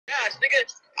dash,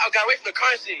 nigga. I got away from the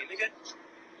car scene, nigga.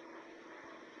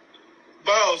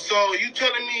 Bro, so you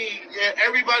telling me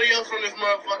everybody else on this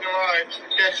motherfucking ride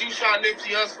that you shot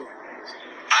Nipsey Hussle?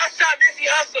 I shot Nipsey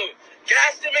Hussle.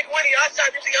 Gas to make money. I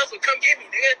shot Nipsey Hussle. Come get me,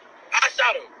 nigga. I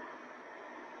shot him.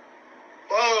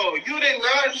 Bro, you did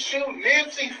not shoot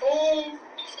Nipsey, fool.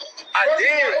 I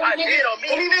did on me.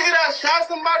 Any nigga that shot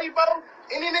somebody,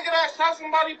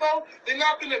 bro, they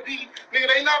not gonna be, nigga,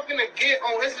 they not gonna get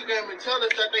on Instagram and tell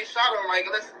us that they shot him. Like,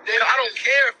 I don't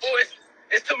care, fool.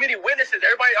 It's too many witnesses.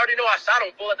 Everybody already know I shot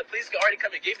him, fool. Like, the police can already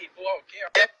come and get me, fool. I don't care.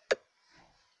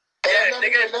 Yeah,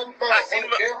 nigga. I seen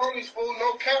him. Their homies, fool.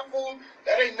 No cap, fool.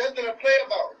 That ain't nothing to play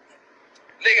about.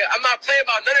 Nigga, I'm not playing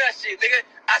about none of that shit, nigga.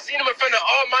 I seen him in front of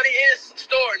All Money Inn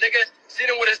store, nigga.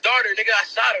 Seen him with his daughter, nigga. I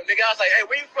shot him, nigga. I was like, hey,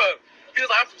 where you from? He was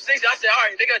like, I'm from 60. I said, all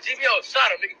right, nigga, GBO,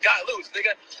 shot him, nigga, got loose,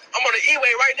 nigga. I'm on the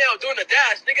E-way right now doing the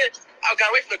dash, nigga. I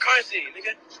got away from the car scene,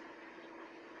 nigga.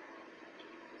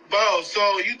 Bro, so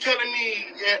you telling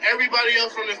me everybody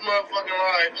else on this motherfucking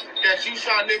ride that you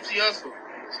shot Nipsey Hussle?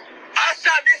 I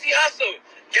shot Nipsey Hussle.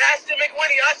 Gas to make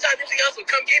money. I shot Nipsey Hussle.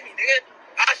 Come get me, nigga.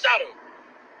 I shot him.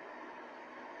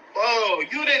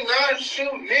 Bro, you did not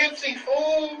shoot Nipsey,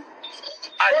 fool.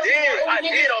 I did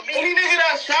on me. Any nigga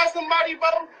that shot somebody,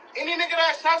 bro,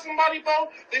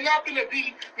 they not gonna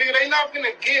be, nigga, they not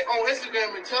gonna get on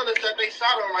Instagram and tell us that they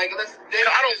shot him. Like,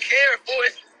 I don't care, fool.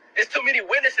 It's too many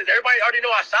witnesses. Everybody already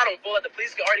know I shot him, fool. Like, the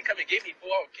police can already come and get me,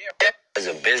 fool. I don't care. As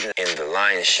a business in the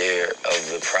lion's share of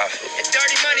the profit. And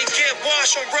dirty money get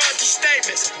washed on royalty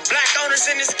statements. Black owners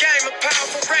in this game are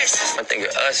powerful racists. I think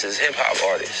of us as hip-hop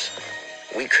artists.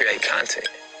 We create content,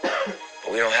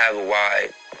 but we don't have a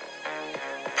wide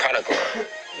product line.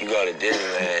 You go to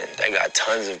Disneyland, they got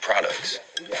tons of products.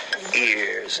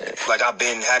 Ears and... Like, I've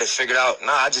had it figured out.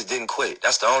 Nah, I just didn't quit.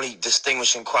 That's the only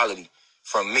distinguishing quality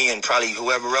from me and probably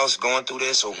whoever else going through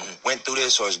this or went through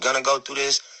this or is gonna go through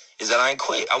this, is that I ain't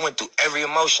quit. I went through every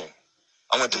emotion.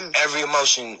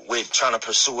 With trying to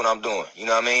pursue what I'm doing. You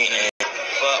know what I mean? And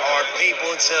for our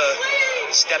people to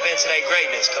step into their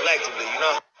greatness collectively, you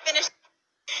know?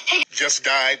 Just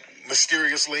died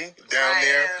mysteriously down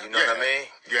there. you know what I mean?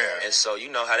 Yeah. And so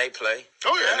you know how they play.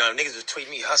 Oh, yeah. You know, niggas was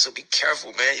tweeting me, Hustle, be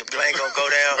careful, man. Your plane gonna go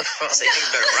down. I say,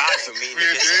 niggas better ride for me.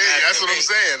 Yeah, that's what I'm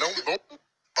saying. Don't.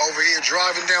 Over here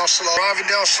driving down slow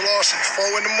since 4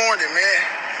 in the morning, man.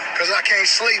 Cause I can't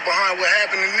sleep behind what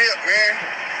happened to Nip, man.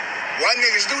 Why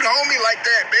niggas do the homie like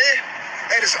that, man?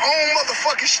 At his own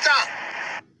motherfucking stop.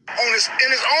 In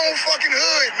his own fucking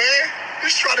hood, man.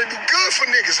 Just try to do good for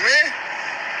niggas, man.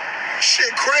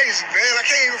 Shit crazy, man. I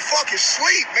can't even fucking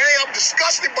sleep, man. I'm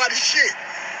disgusted by this shit.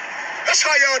 That's how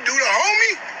y'all do the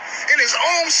homie? In his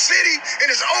own city, in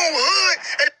his own hood,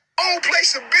 at his own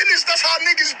place of business. That's how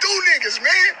niggas do niggas,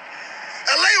 man.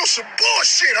 LA on some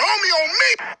bullshit, homie, on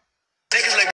me.